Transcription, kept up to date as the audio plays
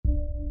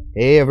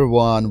Hey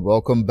everyone,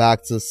 welcome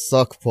back to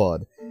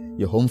SuckPod,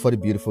 your home for the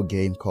beautiful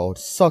game called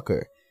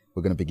soccer.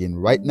 We're going to begin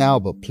right now,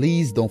 but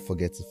please don't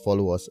forget to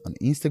follow us on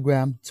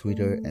Instagram,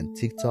 Twitter, and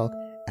TikTok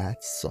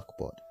at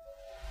SuckPod.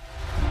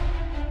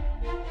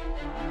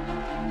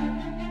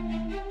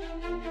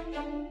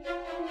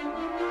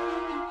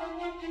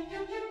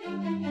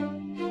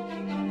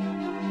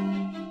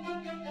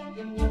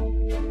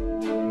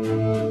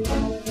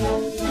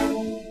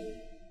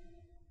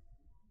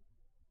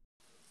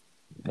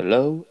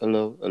 Hello,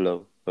 hello,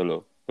 hello,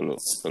 hello, hello,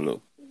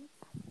 hello.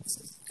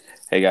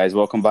 Hey guys,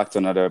 welcome back to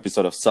another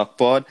episode of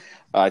SuckPod.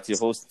 It's your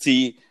host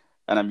T,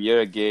 and I'm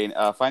here again.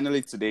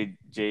 Finally today,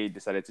 Jay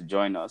decided to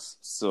join us,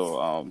 so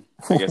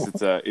I guess Yes,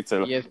 it's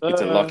a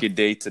sir. lucky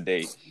day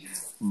today.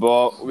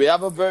 But we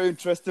have a very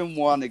interesting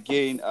one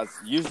again, as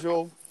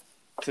usual.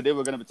 Today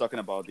we're going to be talking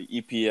about the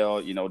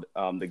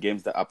EPL. The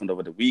games that happened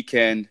over the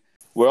weekend.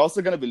 We're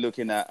also going to be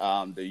looking at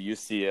the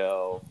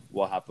UCL,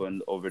 what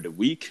happened over the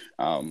week.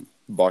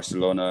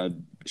 Barcelona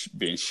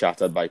being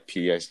shattered by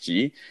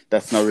PSG.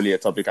 That's not really a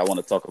topic I want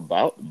to talk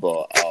about,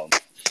 but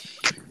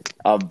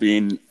I've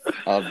been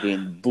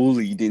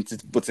bullied into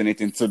putting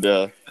it into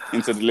the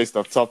list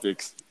of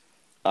topics.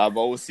 But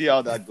we'll see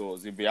how that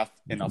goes if we have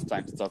enough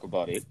time to talk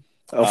about it.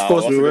 Of We're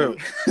course we also will.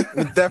 gonna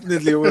We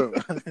definitely will.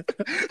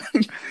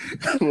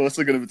 we're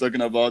also going to be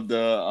talking about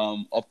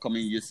the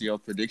upcoming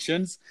UCL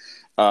predictions.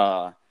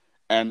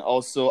 And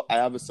also, I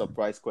have a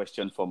surprise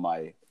question for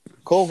my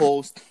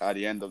co-host at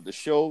the end of the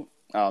show.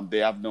 They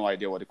have no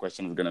idea what the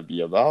question is going to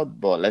be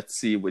about, but let's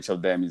see which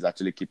of them is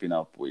actually keeping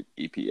up with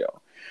EPL.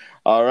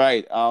 All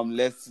right,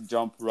 let's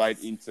jump right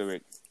into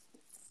it.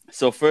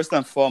 So first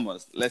and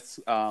foremost, let's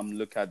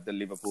look at the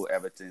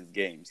Liverpool-Everton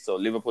game. So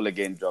Liverpool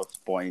again drops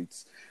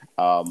points.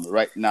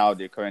 Right now,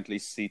 they're currently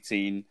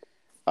sitting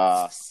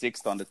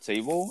sixth on the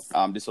table.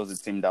 This was a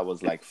team that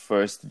was like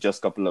first just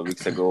a couple of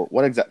weeks ago.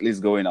 What exactly is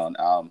going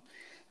on?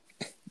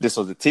 This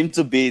was a team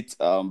to beat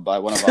by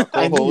one of our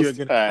I knew you were co-hosts.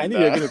 gonna. I knew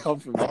you were gonna come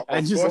for me.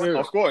 I just knew.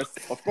 Of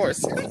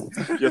course.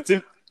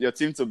 Your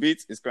team to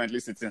beat is currently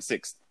sitting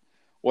sixth.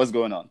 What's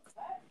going on?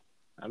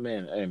 I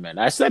mean, hey man,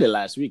 I said it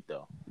last week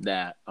though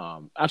that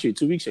actually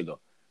 2 weeks ago,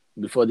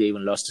 before they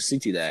even lost to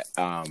City, that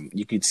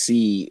you could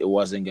see it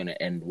wasn't gonna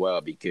end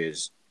well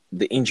because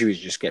the injuries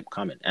just kept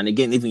coming. And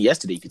again, even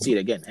yesterday, you could see it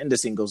again.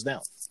 Henderson goes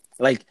down.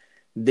 Like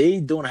they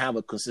don't have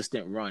a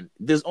consistent run.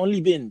 There's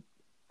only been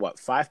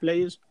five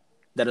players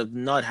that have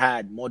not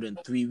had more than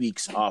 3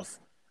 weeks off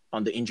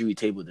on the injury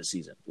table this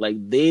season. Like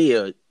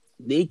they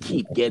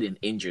keep getting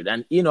injured,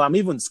 and I'm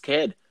even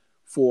scared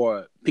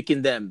for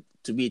picking them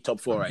to be top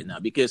four right now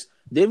because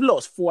they've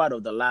lost 4 out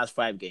of the last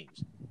 5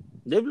 games.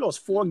 They've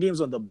lost 4 games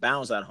on the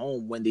bounce at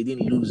home when they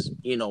didn't lose,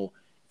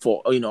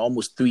 for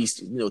almost three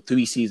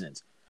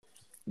seasons.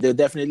 They'll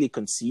definitely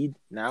concede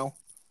now,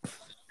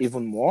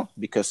 even more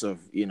because of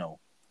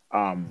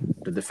the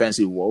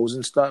defensive woes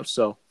and stuff.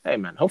 So hey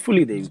man,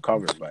 hopefully they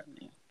recover, but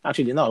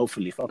actually not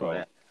hopefully, fuck all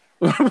that.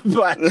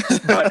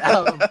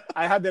 but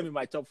I had them in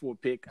my top 4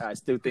 pick. I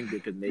still think they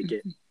could make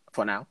it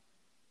for now.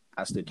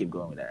 I still keep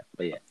going with that.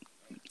 But yeah.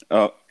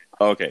 Oh,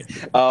 okay.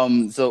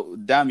 So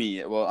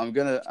Dami, well, I'm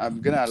gonna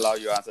allow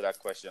you to answer that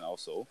question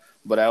also.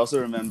 But I also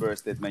remember a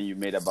statement you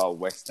made about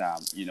West Ham.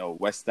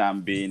 West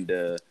Ham being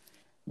the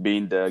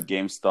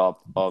GameStop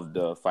of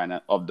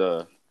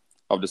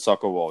the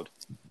soccer world.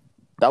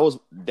 That was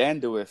then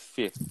they were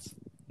fifth.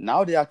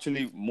 Now they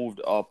actually moved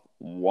up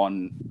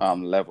one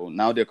level.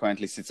 Now they're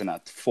currently sitting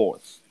at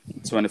fourth.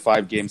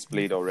 25 games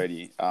played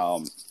already.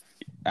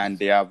 And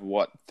they have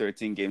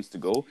 13 games to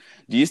go.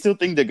 Do you still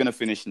think they're gonna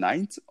finish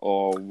ninth,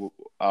 or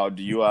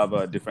do you have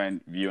a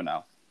different view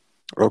now?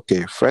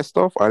 Okay, first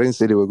off, I didn't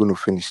say they were going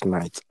to finish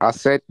ninth. I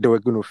said they were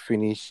going to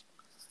finish.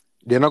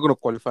 They're not going to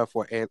qualify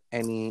for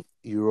any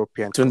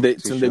European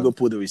competition. Tunde go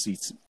pull the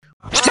receipts.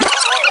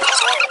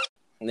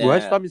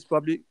 West Ham is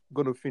probably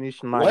going to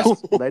finish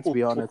ninth. Let's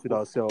be honest with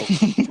ourselves.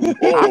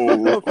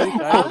 Oh, Finish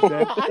ahead of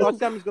them.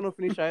 Tottenham is going to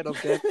finish ahead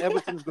of them.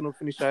 Everton is going to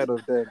finish ahead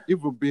of them. If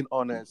we're being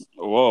honest,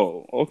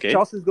 whoa, okay.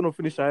 Chelsea is going to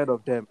finish ahead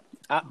of them.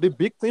 The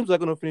big teams are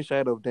going to finish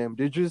ahead of them.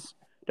 They're just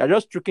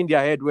tricking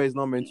their head where it's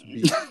not meant to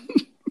be.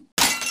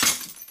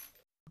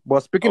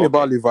 But speaking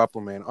about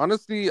Liverpool, man,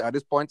 honestly, at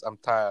this point, I'm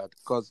tired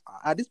because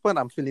at this point,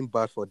 I'm feeling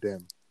bad for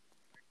them.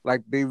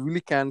 Like, they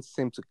really can't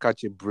seem to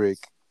catch a break.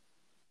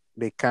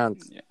 They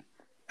can't. Yeah.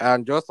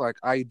 And just like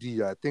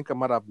ID, I think I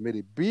might have made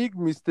a big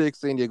mistake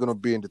saying they're going to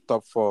be in the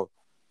top 4.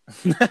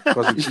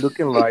 Because it's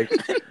looking like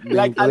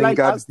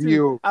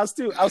I'll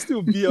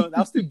still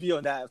be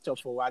on that top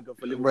 4 wagon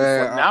for Liverpool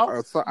for now.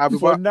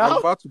 I'm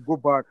about to go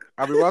back.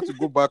 I'm about to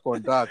go back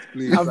on that,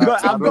 please. I've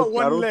got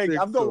one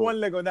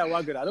leg on that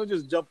wagon. I don't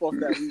just jump off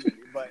that easily.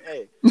 But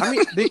hey, I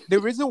mean, the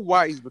reason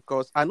why is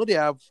because I know they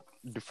have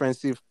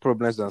defensive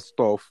problems and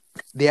stuff.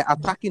 Their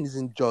attacking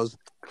isn't just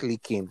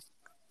clicking.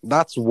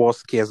 That's what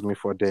scares me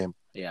for them.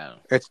 Yeah,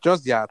 it's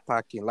just their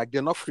attacking. Like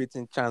they're not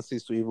creating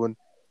chances to even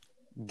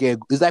get.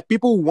 It's like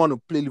people who want to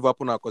play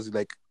Liverpool now because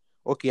like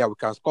okay, yeah, we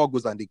can score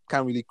goals and they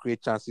can't really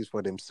create chances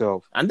for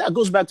themselves. And that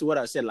goes back to what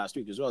I said last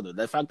week as well, though.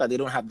 The fact that they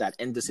don't have that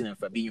Henderson and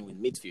Fabinho in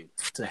midfield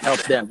to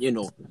help them,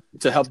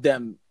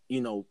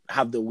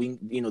 have the wing,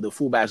 the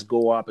fullbacks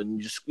go up and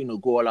just,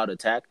 go all out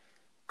attack.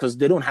 Because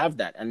they don't have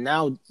that. And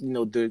now,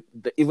 the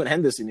even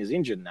Henderson is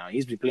injured now.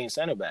 He's been playing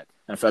center back.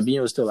 And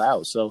Fabinho is still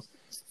out. So,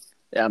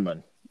 yeah,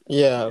 man.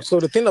 Yeah, so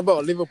the thing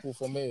about Liverpool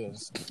for me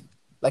is,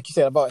 like you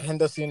said, about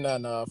Henderson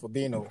and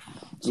Fabinho.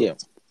 So Yeah.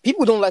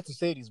 people don't like to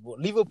say this, but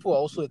Liverpool are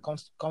also a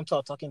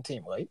counter-attacking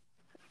team, right?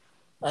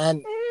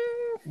 And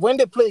when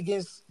they play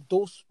against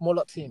those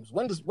smaller teams,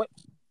 when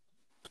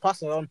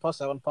pass around,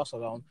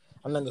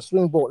 and then the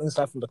swing ball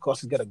inside from the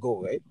cross is get a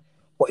goal, right?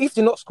 But if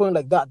they're not scoring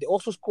like that, they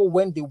also score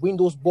when they win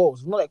those balls.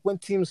 It's not like when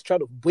teams try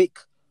to break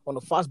on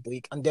a fast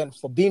break and then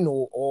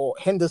Fabinho or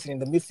Henderson in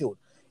the midfield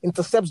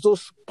intercepts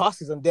those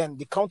passes and then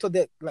they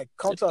counter-attack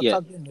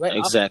them right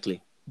Exactly.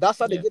 after. That's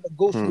how they get the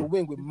goals to the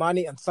win with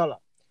Mane and Salah.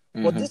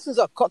 But this is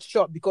a cut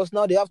shot because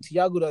now they have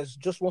Thiago that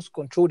just wants to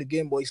control the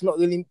game, but he's not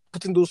really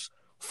putting those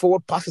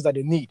forward passes that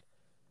they need.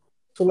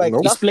 So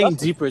He's playing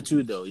deeper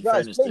too, though. He's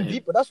playing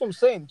deeper. That's what I'm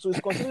saying. So he's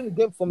controlling the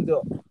game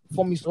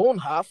from his own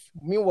half.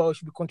 Meanwhile, he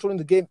should be controlling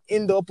the game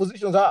in the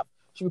opposition's half.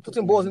 He should be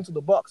putting balls into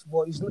the box,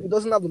 but he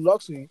doesn't have the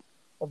luxury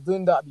of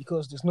doing that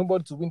because there's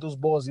nobody to win those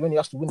balls. When he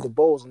has to win the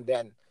balls and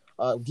then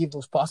give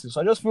those passes.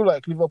 So I just feel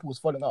like Liverpool is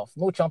falling off.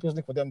 No Champions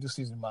League for them this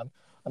season, man,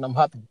 and I'm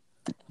happy.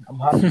 I'm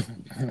happy.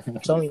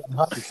 I'm telling you, I'm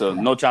happy. So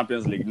no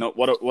Champions League. No,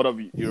 what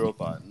of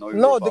Europa?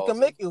 No, they can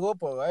make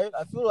Europa, right?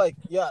 I feel like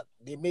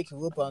they make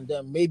Europa, and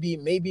then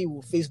maybe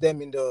we'll face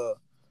them in the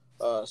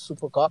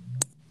Super Cup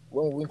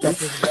when we win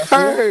Champions League next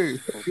year.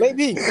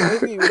 Maybe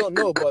we don't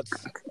know, but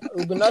it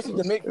would be nice if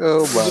they make.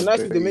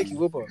 If they make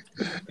Europa.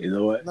 You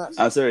know what? Nice.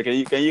 I'm sorry.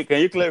 Can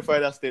you clarify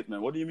that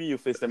statement? What do you mean you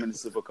face them in the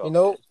Super Cup?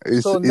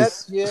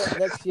 Next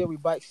year we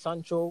buy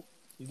Sancho.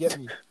 You get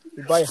me?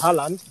 We buy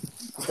Haaland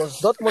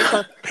because Dortmund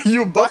can't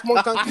keep both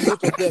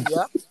of them.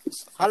 Yeah,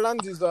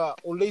 Haaland is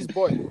Ole's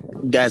boy.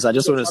 Guys, I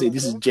just want to say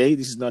this is Jay.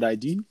 This is not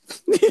ID.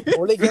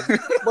 Ole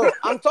bro,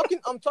 I'm talking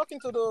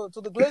to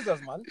the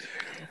Glazers, man.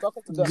 I'm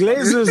talking to them.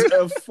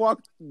 Glazers,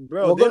 fuck,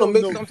 bro. We're gonna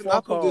make something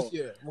happen this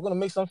year. We're gonna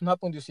make something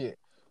happen this year.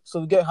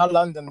 So we get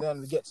Haaland and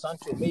then we get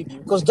Sancho maybe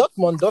because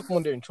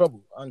Dortmund they're in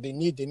trouble and they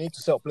need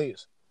to sell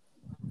players.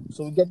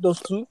 So we get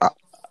those two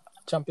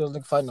Champions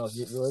League finals.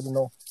 You already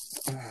know.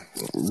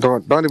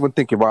 Don't even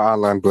think about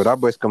Haaland, bro. That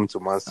boy's coming to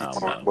Man City.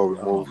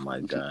 Oh my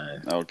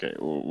god. Okay,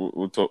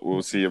 we'll talk.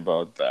 We'll see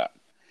about that.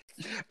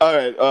 All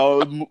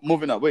right.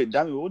 Moving on. Wait,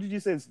 Dami, what did you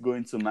say is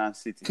going to Man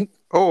City?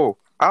 Oh,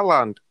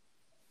 Haaland.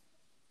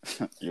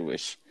 You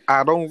wish.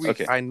 I don't wish.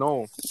 Okay. I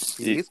know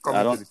he's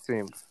coming to the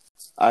team.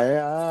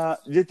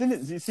 The thing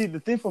is, you see, the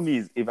thing for me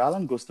is if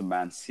Haaland goes to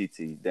Man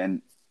City,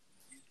 then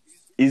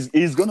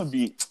he's gonna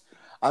be.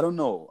 I don't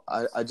know.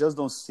 I just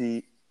don't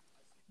see.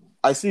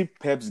 I see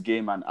Pep's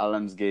game and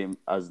Alan's game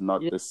as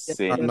not the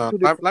same. No.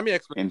 Let me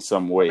explain. In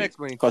some way.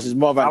 Because he's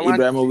more of an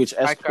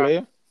Ibrahimovic-esque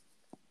player.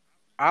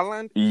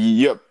 Haaland?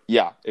 Yep.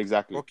 Yeah,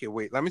 exactly. Okay,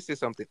 wait. Let me say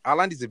something.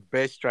 Haaland is the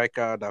best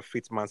striker that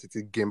fits Man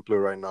City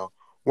gameplay right now.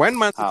 When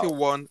Man City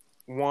won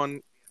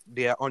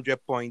their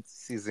 100-point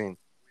season,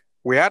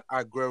 we had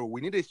Aguero.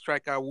 We need a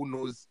striker who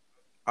knows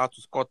how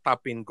to score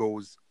tap-in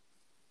goals.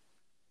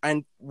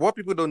 And what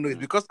people don't know is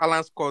because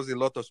Haaland scores a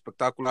lot of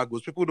spectacular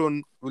goals, people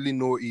don't really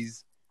know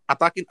is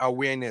attacking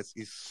awareness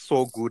is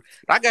so good.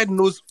 That guy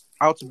knows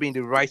how to be in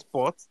the right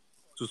spot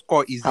to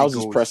score easy goals.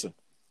 How's his pressing?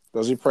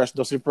 Does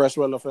he press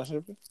well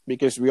offensively?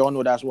 Because we all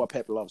know that's what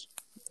Pep loves.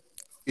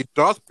 It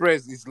does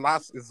press. His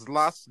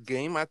last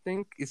game, I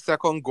think, his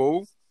second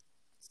goal.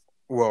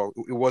 Well,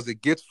 it was a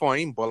gift for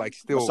him, but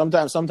still.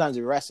 But sometimes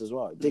it rests as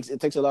well.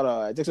 It takes a lot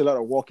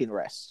of walking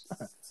rest.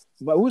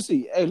 But we'll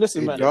see. Hey,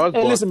 listen, man. I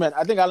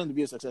think Haaland will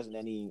be a success in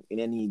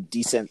any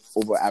decent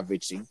over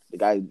average team. The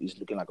guy is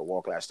looking like a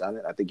world class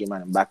talent. I think him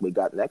and Mbappe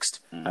got next.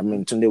 I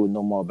mean, Tunde would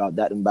know more about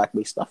that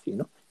Mbappe stuff,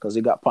 because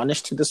he got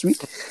punished this week.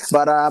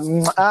 But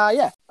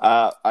yeah.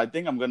 I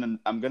think I'm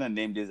gonna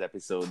name this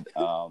episode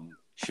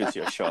 "Shoot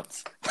Your Shot"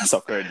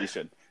 Soccer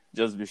Edition.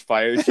 Just be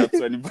firing shots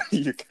to anybody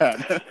you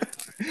can.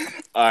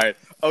 All right.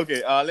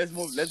 Okay. Let's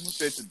move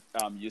straight to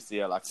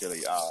UCL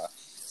actually.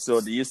 So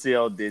the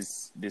UCL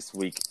this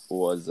week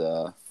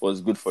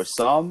was good for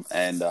some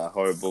and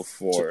horrible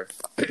for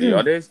the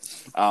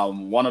others.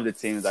 One of the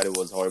teams that it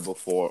was horrible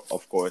for,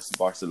 of course,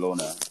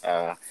 Barcelona.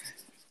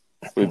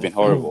 We've been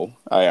horrible.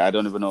 I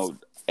don't even know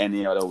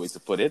any other way to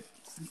put it.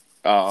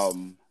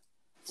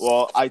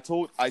 Well, I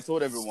told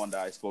everyone that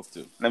I spoke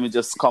to. Let me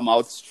just come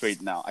out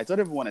straight now. I told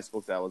everyone I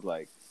spoke to, I was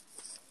like,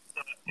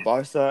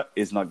 Barca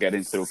is not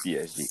getting through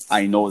PSG.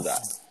 I know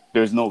that.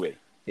 There's no way.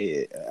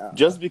 Yeah.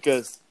 Just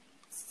because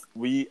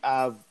we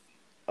have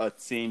a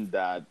team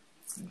that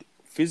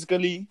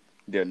physically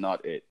they're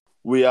not it.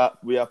 We are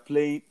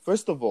playing.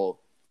 First of all,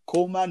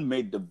 Coleman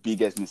made the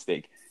biggest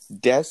mistake.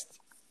 Dest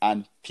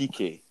and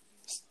Piqué,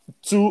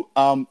 two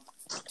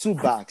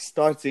backs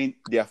starting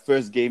their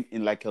first game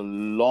in like a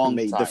long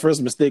time. The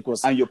first mistake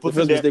was and you're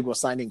putting mistake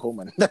was signing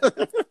Coleman.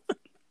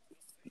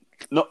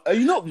 No,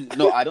 I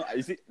don't.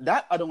 You see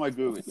that I don't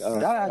agree with.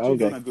 That I actually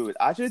don't agree with.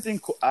 I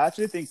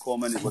actually think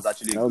Coleman was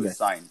actually a good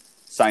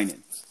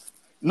signing.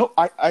 No,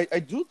 I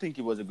do think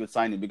it was a good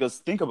signing because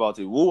think about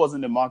it. Who was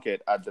in the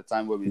market at the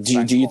time where we?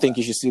 Do you think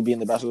he should still be in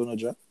the Barcelona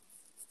job?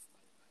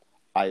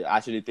 I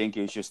actually think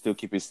he should still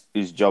keep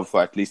his job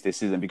for at least a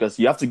season because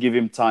you have to give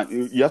him time.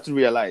 You have to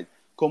realize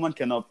Coleman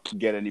cannot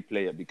get any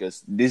player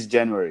because this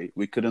January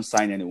we couldn't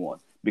sign anyone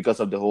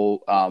because of the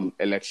whole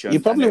election. You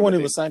probably won't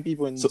even sign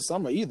people in the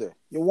summer either.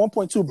 You're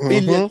 1.2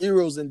 billion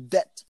euros in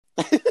debt,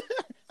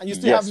 and you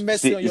still have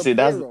Messi on your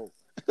payroll.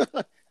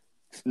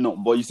 No,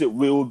 but you see,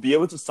 we will be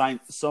able to sign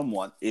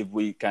someone if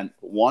we can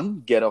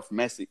get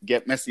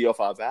Messi off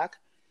our back,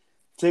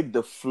 take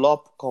the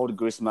flop called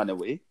Griezmann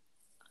away.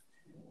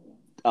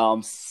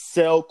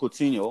 Sell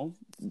Coutinho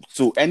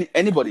to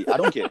anybody. I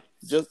don't care.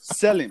 Just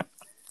sell him.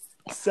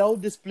 Sell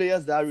these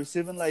players that are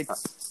receiving like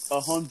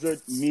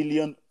 100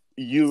 million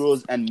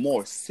euros and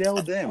more.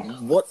 Sell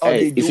them. What are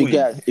they doing?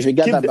 If you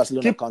get that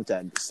Barcelona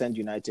contact, send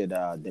United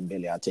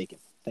Dembele. I'll take him.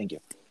 Thank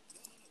you.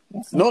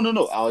 No.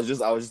 I was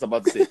just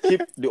about to say,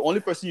 the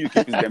only person you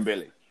keep is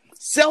Dembele.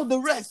 Sell the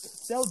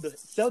rest. Sell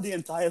the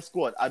entire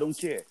squad. I don't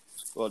care.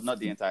 Well, not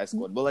the entire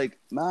squad, but like,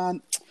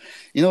 man,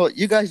 you know what?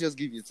 You guys just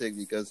give your take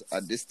because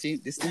this team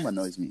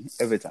annoys me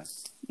every time.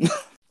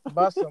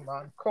 Barca,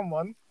 man, come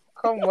on.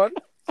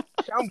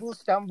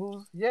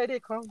 Shambles. Yeah, they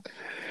come.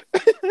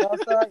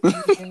 Barca,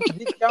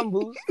 big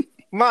shambles.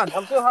 Man,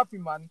 I'm so happy,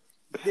 man.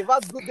 They've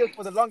had good days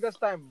for the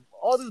longest time.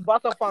 All these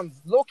Barca fans,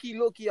 low-key,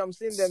 I'm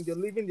seeing them. They're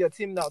leaving their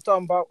team now,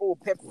 talking about,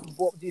 Pep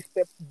bought this,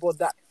 Pep bought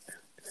that.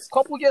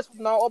 Couple years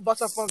from now, all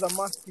Barca fans are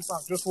Man City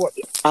fans. Just watch.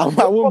 I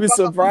won't be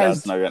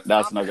surprised.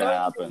 That's not gonna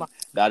happen.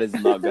 That is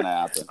not gonna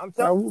happen.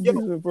 I won't be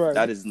surprised.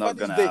 That is not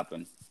gonna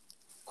happen.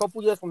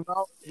 Couple years from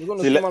now, you're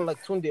gonna see man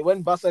like Tunde.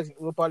 When Barca is in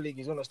Europa League,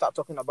 he's gonna start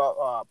talking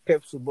about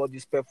Pep football,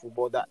 this Pep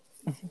football, that.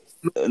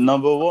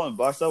 Number one,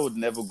 Barca would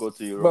never go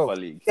to Europa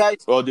League.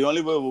 Guys, well, the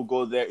only way we'll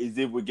go there is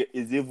if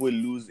we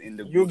lose in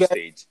the group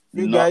stage.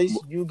 You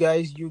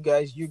guys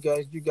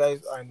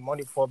are in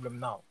money problem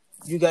now.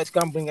 You guys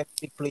can't bring a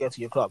big player to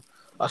your club.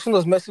 As soon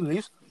as Messi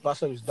leaves,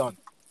 Barca is done.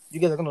 You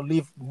guys are going to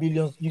leave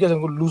millions. You guys are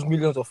going to lose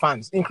millions of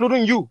fans,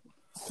 including you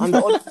and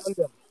the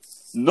other.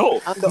 No.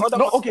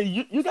 Okay,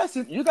 you guys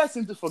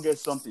seem to forget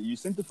something. You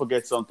seem to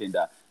forget something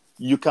that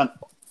you can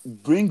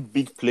bring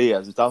big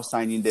players without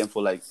signing them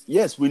for like.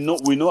 Yes, we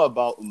know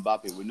about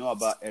Mbappe. We know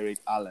about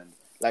Eric Haaland.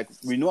 Like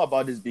we know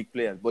about these big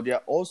players, but there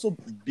are also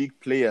big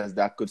players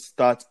that could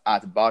start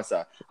at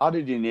Barca. How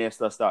did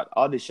Iniesta start?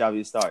 How did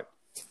Xavi start?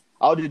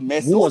 How did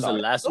Messi start?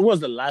 Who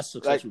was the last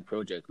successful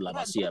project La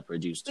Masia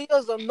produced?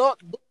 Those are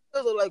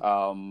like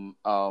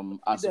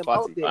Ansu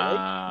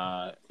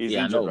Fati. He's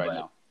injured right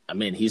now. I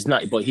mean, he's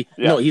not. But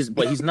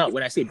he's not.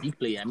 When I say big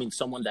player, I mean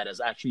someone that has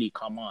actually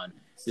come on.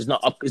 He's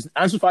not up.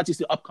 Ansu Fati is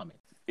still upcoming.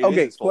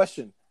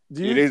 Question: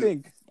 do you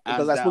think?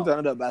 Because I spoke to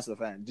another Barca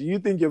fan. Do you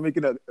think you're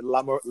making a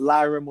La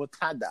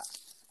Remontada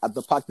at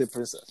the Parc des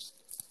Princes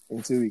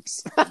in 2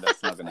 weeks?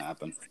 That's not gonna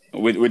happen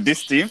with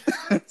this team.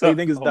 So you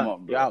think it's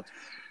done? You're out.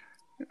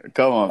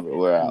 Come on, bro.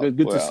 We're out.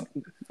 Good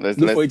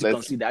for you to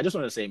consider. I just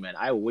want to say, man,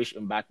 I wish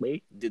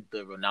Mbappe did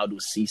the Ronaldo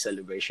C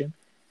celebration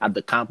at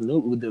the Camp Nou.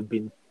 It would have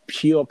been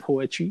pure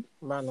poetry.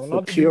 Man,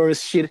 the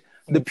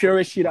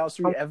purest shit house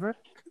ever.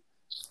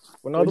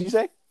 What did you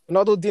say?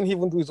 Ronaldo didn't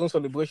even do his own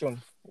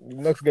celebration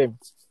next game.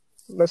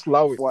 Let's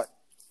allow it. What?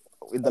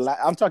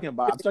 I'm talking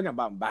about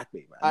Mbappe,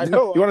 man. I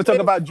know. You want to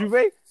talk about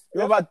Juve?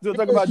 You want to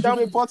talk about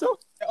Juve Porto?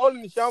 They're all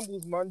in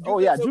shambles, man.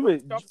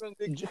 Juve.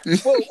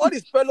 Bro, what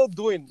is Pello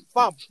doing?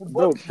 Fam,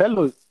 bro,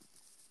 Pello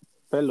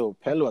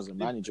as a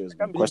manager is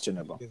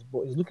questionable.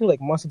 It's looking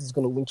like Man City is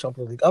going to win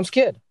Champions League. I'm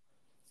scared.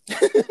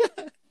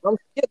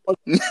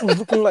 It's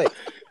looking like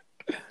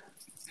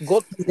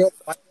God.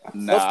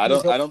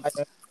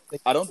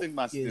 I don't think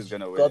Man City is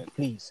going to win. God,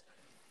 please.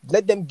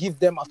 Let them give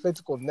them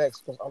Atletico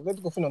next because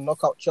Atletico finna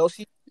knock out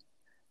Chelsea.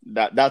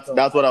 That's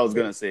what I was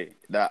gonna say.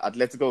 That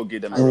Atletico will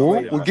give them.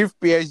 We'll give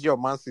PSG or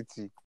Man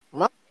City.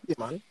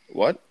 Man.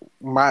 What?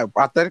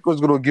 Atletico is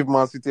gonna give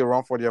Man City a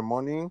run for their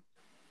money.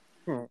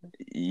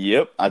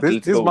 Yep.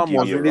 This man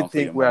must really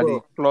think we are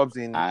the clubs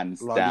in La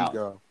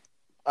Liga.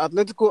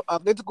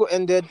 Atletico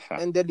ended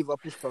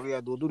Liverpool's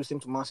career. They'll do the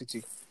same to Man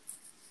City.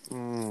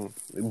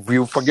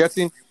 We're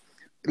forgetting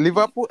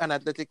Liverpool and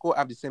Atletico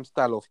have the same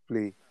style of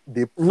play.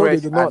 They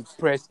press and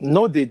press.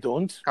 No, they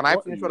don't. Can I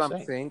finish what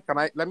I'm saying?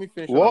 Let me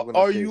finish what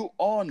are you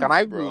on? Can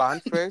I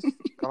land first?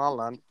 Can I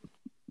land?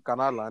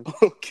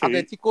 Okay.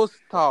 Atletico's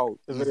style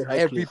is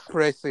heavy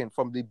pressing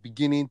from the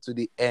beginning to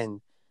the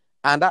end.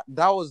 And that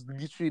was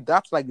literally,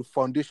 that's like the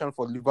foundation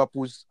for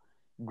Liverpool's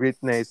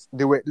greatness.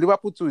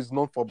 Liverpool too is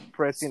known for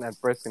pressing and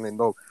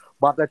all.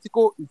 But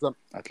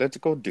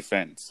Atletico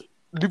defense.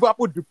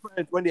 Liverpool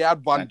defense when they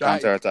had Van Dijk.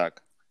 Counter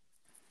attack.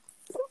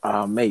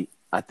 Mate,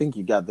 I think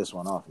you got this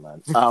one off,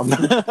 man. What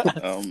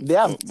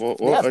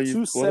are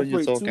you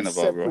talking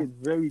about, bro?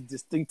 Very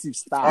distinctive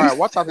styles. All right,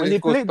 what's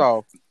Atletico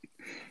style?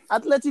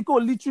 Atletico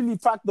literally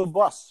packed the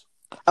bus.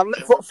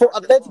 For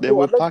Atletico, they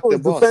will pack the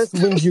bus. Defense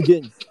wins you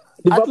games.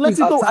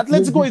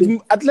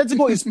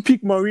 Atletico is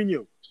peak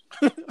Mourinho.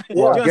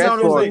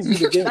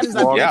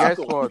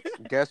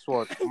 Guess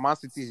what? Man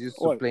City is used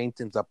to playing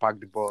teams that pack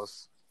the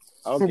balls.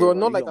 Okay, bro,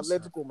 not like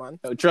Atletico, man.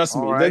 Trust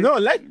me. Right. No.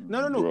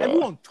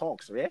 Everyone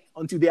talks, right?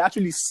 Until they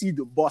actually see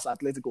the boss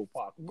Atletico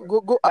park.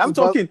 Go. I'm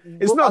talking.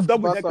 It's not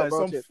double Barca decker,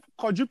 about some it.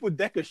 quadruple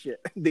decker shit.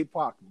 They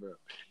park, bro.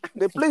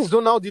 They play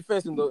zonal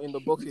defense in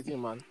the box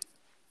 18, man.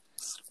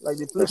 Like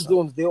they play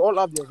zones. They all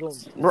have their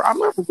zones. Bro, I'm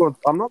not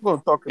going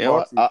to talk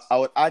about it. I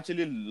would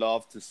actually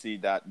love to see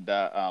that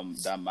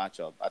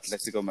matchup,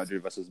 Atletico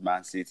Madrid versus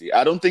Man City.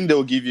 I don't think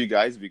they'll give you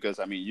guys because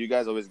you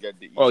guys always get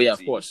the. Oh yeah,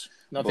 of course,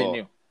 nothing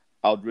new.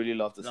 I would really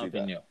love to see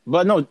that. New.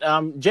 But no,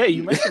 Jay,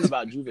 you mentioned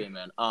about Juve,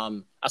 man.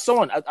 As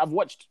someone, I've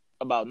watched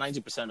about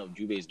 90% of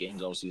Juve's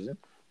games all season.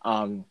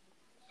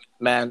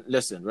 Man,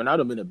 listen,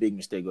 Ronaldo made a big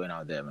mistake going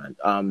out there, man.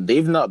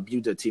 They've not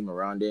built a team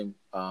around him,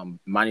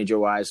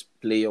 manager-wise,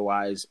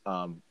 player-wise.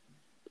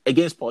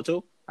 Against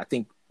Porto, I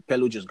think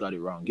Pello just got it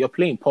wrong. You're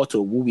playing Porto,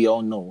 who we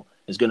all know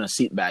is going to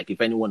sit back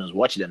if anyone has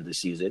watched them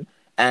this season,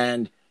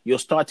 and you're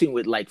starting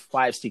with like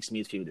 5-6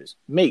 midfielders.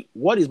 Mate,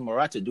 what is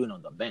Morata doing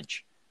on the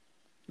bench?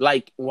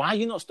 Like, why are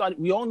you not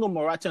starting? We all know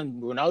Morata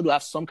and Ronaldo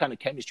have some kind of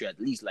chemistry at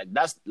least. Like,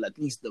 that's at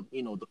least the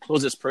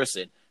closest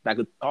person that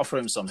could offer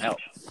him some help.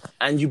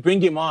 And you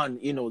bring him on,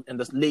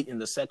 late in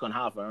the second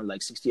half, around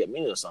like 68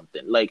 minutes or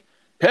something. Like,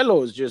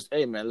 Pello is just,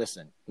 hey man,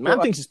 listen,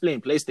 man thinks he's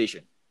playing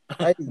PlayStation.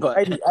 I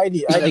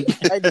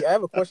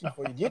have a question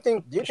for you. Do you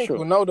think Sure.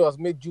 Ronaldo has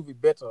made Juve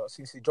better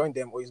since he joined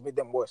them, or he's made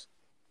them worse?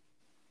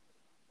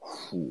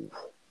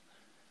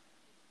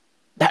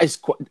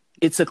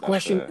 It's a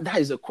question.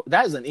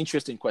 That is an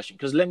interesting question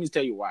because let me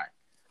tell you why.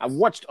 I've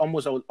watched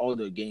almost all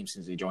the games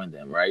since he joined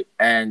them, right?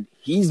 And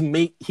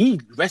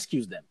he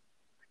rescues them,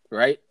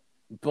 right?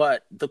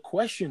 But the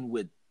question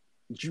with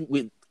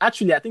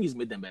actually, I think he's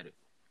made them better.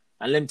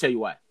 And let me tell you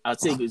why. I'd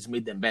say he's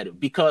made them better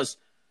because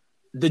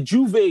the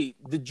Juve,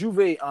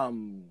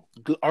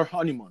 our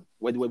honeymoon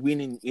where they were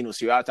winning,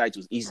 Serie A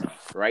titles easily,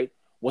 right?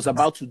 Was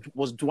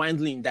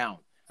dwindling down.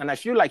 And I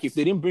feel like if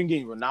they didn't bring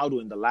in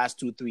Ronaldo in the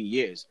last 2-3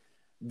 years,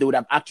 they would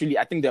have I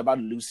think they're about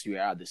to lose Serie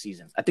A this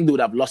season. I think they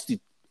would have lost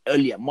it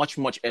earlier, much,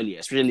 much earlier,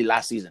 especially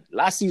last season.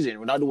 Last season,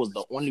 Ronaldo was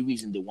the only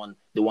reason they won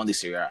the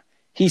Serie A.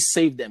 He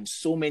saved them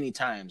so many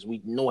times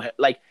with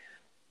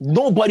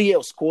nobody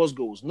else scores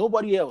goals.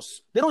 Nobody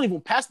else. They don't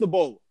even pass the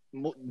ball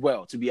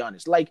well, to be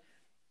honest. Like,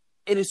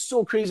 it is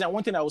so crazy. And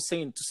one thing I was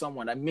saying to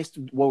someone, I missed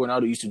what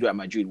Ronaldo used to do at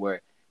Madrid,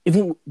 where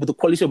even with the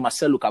quality of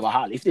Marcelo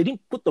Carvajal, if they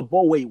didn't put the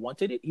ball where he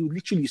wanted it, he would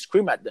literally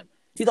scream at them.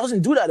 He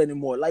doesn't do that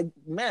anymore. Like,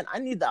 man, I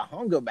need that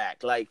hunger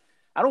back. Like,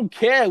 I don't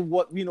care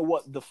what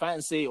the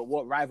fans say or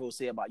what rivals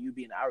say about you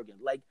being arrogant.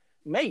 Like,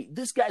 mate,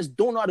 these guys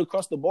don't know how to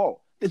cross the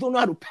ball. They don't know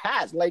how to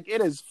pass. Like,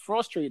 it is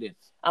frustrating.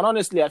 And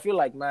honestly, I feel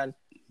like, man,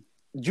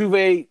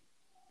 Juve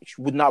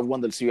would not have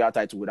won the Serie A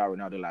title without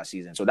Ronaldo last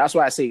season. So that's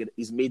why I say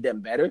he's made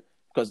them better.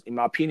 Because in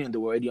my opinion, they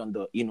were already on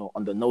the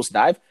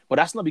nosedive. But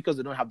that's not because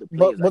they don't have the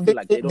players. I feel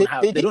like they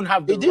don't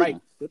have the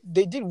right.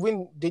 They did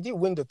win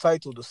the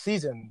title the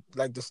season,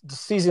 like the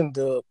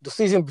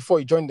season before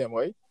he joined them,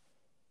 right?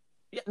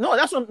 Yeah, no,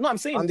 that's what I'm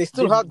saying. And they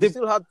still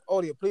had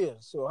all their players.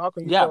 So how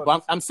can you? Yeah,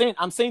 but I'm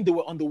saying they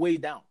were on the way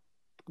down.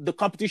 The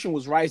competition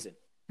was rising.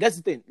 That's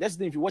the thing.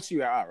 If you watch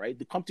Serie A, right,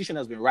 the competition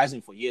has been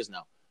rising for years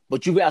now.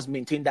 But Juve has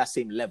maintained that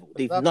same level.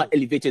 They've not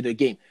elevated their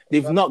game.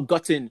 They've not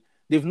gotten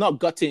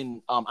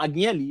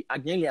Agnelli.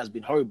 Agnelli has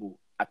been horrible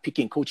at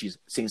picking coaches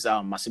since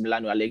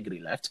Massimiliano Allegri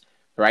left,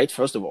 right?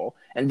 First of all,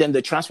 and then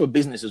the transfer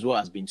business as well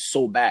has been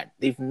so bad.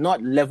 They've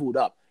not leveled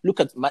up.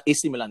 Look at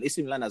AC Milan.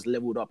 AC Milan has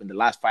leveled up in the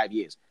last 5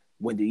 years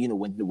when they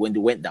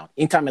went down.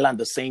 Inter Milan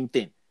the same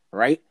thing,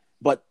 right?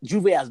 But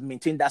Juve has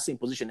maintained that same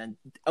position, and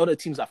other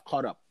teams have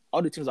caught up.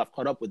 Other teams have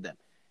caught up with them.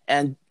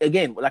 And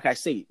again, like I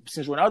say,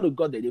 since Ronaldo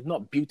got there, they've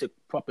not built a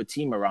proper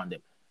team around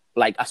him.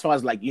 Like, as far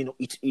as,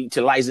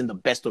 utilizing the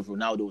best of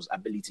Ronaldo's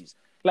abilities.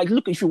 Like,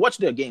 look, if you watch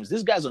their games,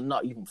 these guys are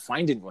not even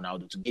finding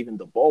Ronaldo to give him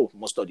the ball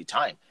most of the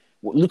time.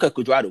 Look at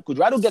Cuadrado.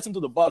 Cuadrado gets into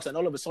the box, and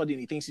all of a sudden,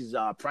 he thinks he's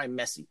prime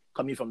Messi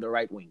coming from the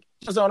right wing.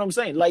 That's what I'm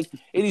saying. Like,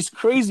 it is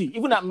crazy.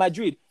 Even at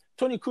Madrid,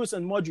 Toni Kroos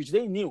and Modric,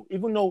 they knew,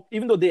 even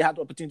though they had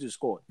the opportunity to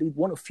score, they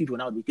want to feed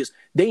Ronaldo because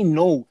they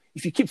know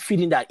if you keep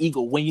feeding that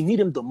ego, when you need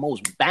him the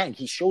most, bang,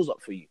 he shows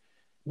up for you.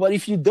 But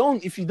if you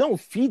don't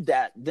feed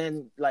that,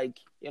 then,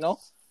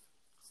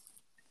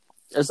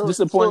 it's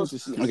disappointing to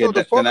see. Okay,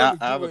 then I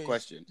have a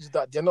question. Is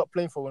that they're not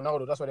playing for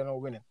Ronaldo. That's why they're not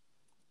winning.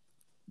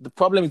 The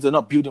problem is they're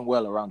not building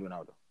well around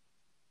Ronaldo.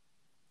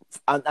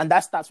 And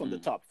that starts from the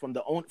top. From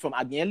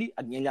Agnelli.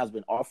 Agnelli has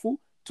been awful,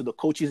 to the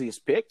coaches he's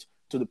picked,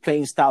 to the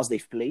playing styles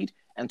they've played,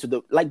 and to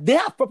they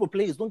have proper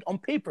players. On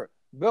paper,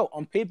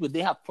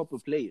 they have proper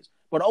players.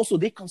 But also,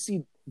 they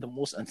concede the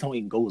most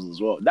annoying goals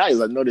as well. That is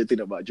another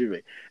thing about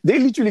Juve. They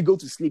literally go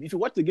to sleep. If you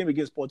watch the game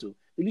against Porto,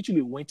 they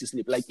literally went to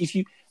sleep. Like,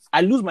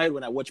 I lose my head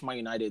when I watch Man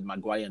United,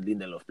 Maguire, and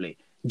Lindelof play.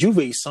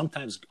 Juve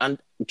sometimes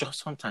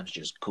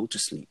just go to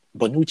sleep.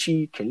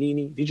 Bonucci,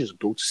 Chiellini, they just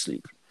go to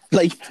sleep.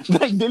 Like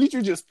they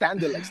literally just stand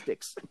there like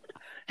sticks.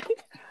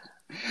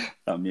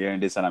 I'm hearing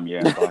this and I'm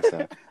hearing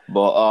Barca.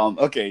 But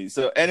okay.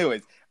 So,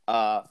 anyways,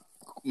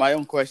 my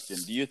own question: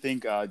 do you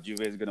think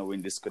Juve is gonna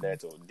win this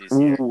Scudetto this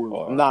year?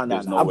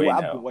 No. I've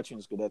been watching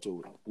the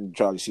Scudetto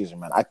throughout the season,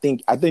 man. I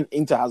think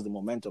Inter has the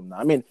momentum now.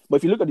 I mean, but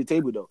if you look at the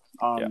table though,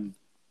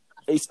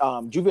 it's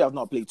Juve have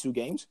not played 2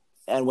 games.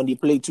 And when they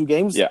play 2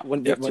 games,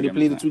 when they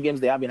play the 2 games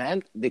they have in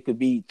hand, they could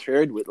be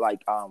third with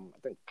like I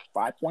think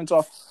 5 points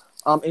off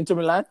Inter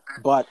Milan.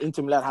 But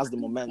Inter Milan has the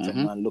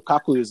momentum, man.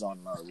 Lukaku is on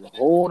a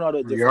whole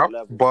other different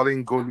level.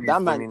 Balling goalie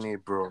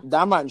dominate, bro.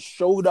 That man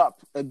showed up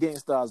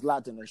against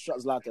Zlatan and shut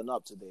Zlatan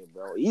up today,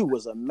 bro. He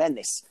was a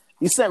menace.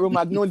 He sent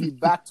Romagnoli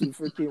back to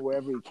freaking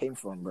wherever he came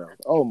from, bro.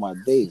 Oh my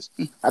days!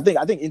 I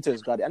think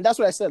Inter's got it, and that's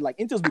what I said. Like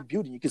Inter's been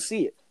building. You can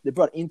see it. They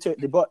brought Lukaku.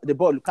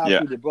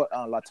 They brought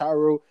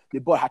Lautaro. They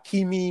brought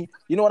Hakimi.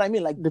 You know what I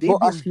mean? Like they've been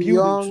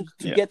building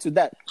to get to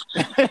that.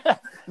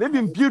 They've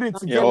been building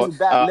to get to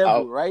that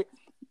level, right?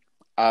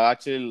 I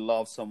actually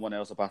love someone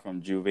else apart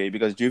from Juve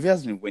because Juve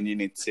has been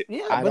winning it.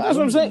 But that's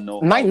what I'm saying.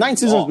 9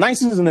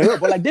 seasons in a row.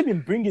 But like they've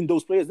been bringing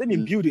those players. They've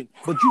been building.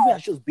 But Juve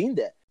has just been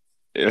there.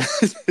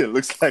 It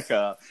looks like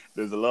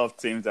there's a lot of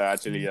teams that are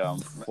actually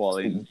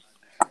falling,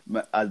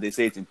 as they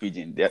say it in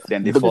Pidgin.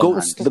 Then they fall.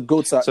 The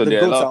goats are on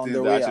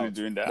their way actually out.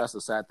 doing that. That's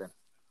the sad thing.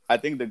 I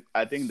think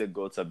the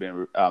goats have been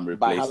replaced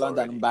by Haaland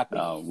and Mbappe.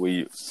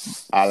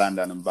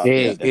 Haaland and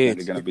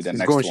Mbappe are going to be the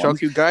next one. It's going to shock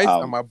you guys,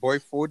 and my boy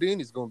Foden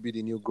is going to be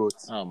the new goat.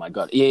 Oh my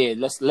god! Yeah.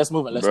 Let's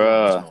move on. Let's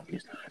move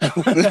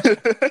on.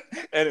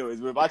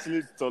 Anyways, we've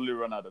actually totally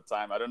run out of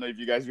time. I don't know if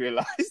you guys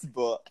realized,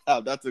 but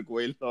that took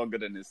way longer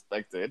than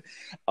expected.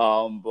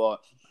 But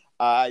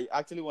I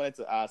actually wanted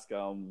to ask,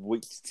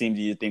 which team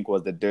do you think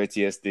was the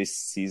dirtiest this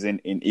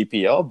season in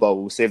EPL? But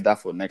we'll save that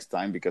for next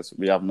time because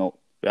we have no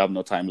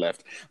time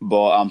left.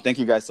 But thank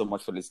you guys so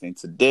much for listening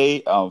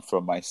today.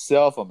 From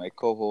myself and my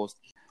co-host,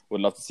 would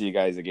love to see you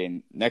guys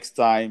again next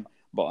time.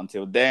 But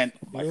until then,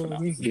 bye for now.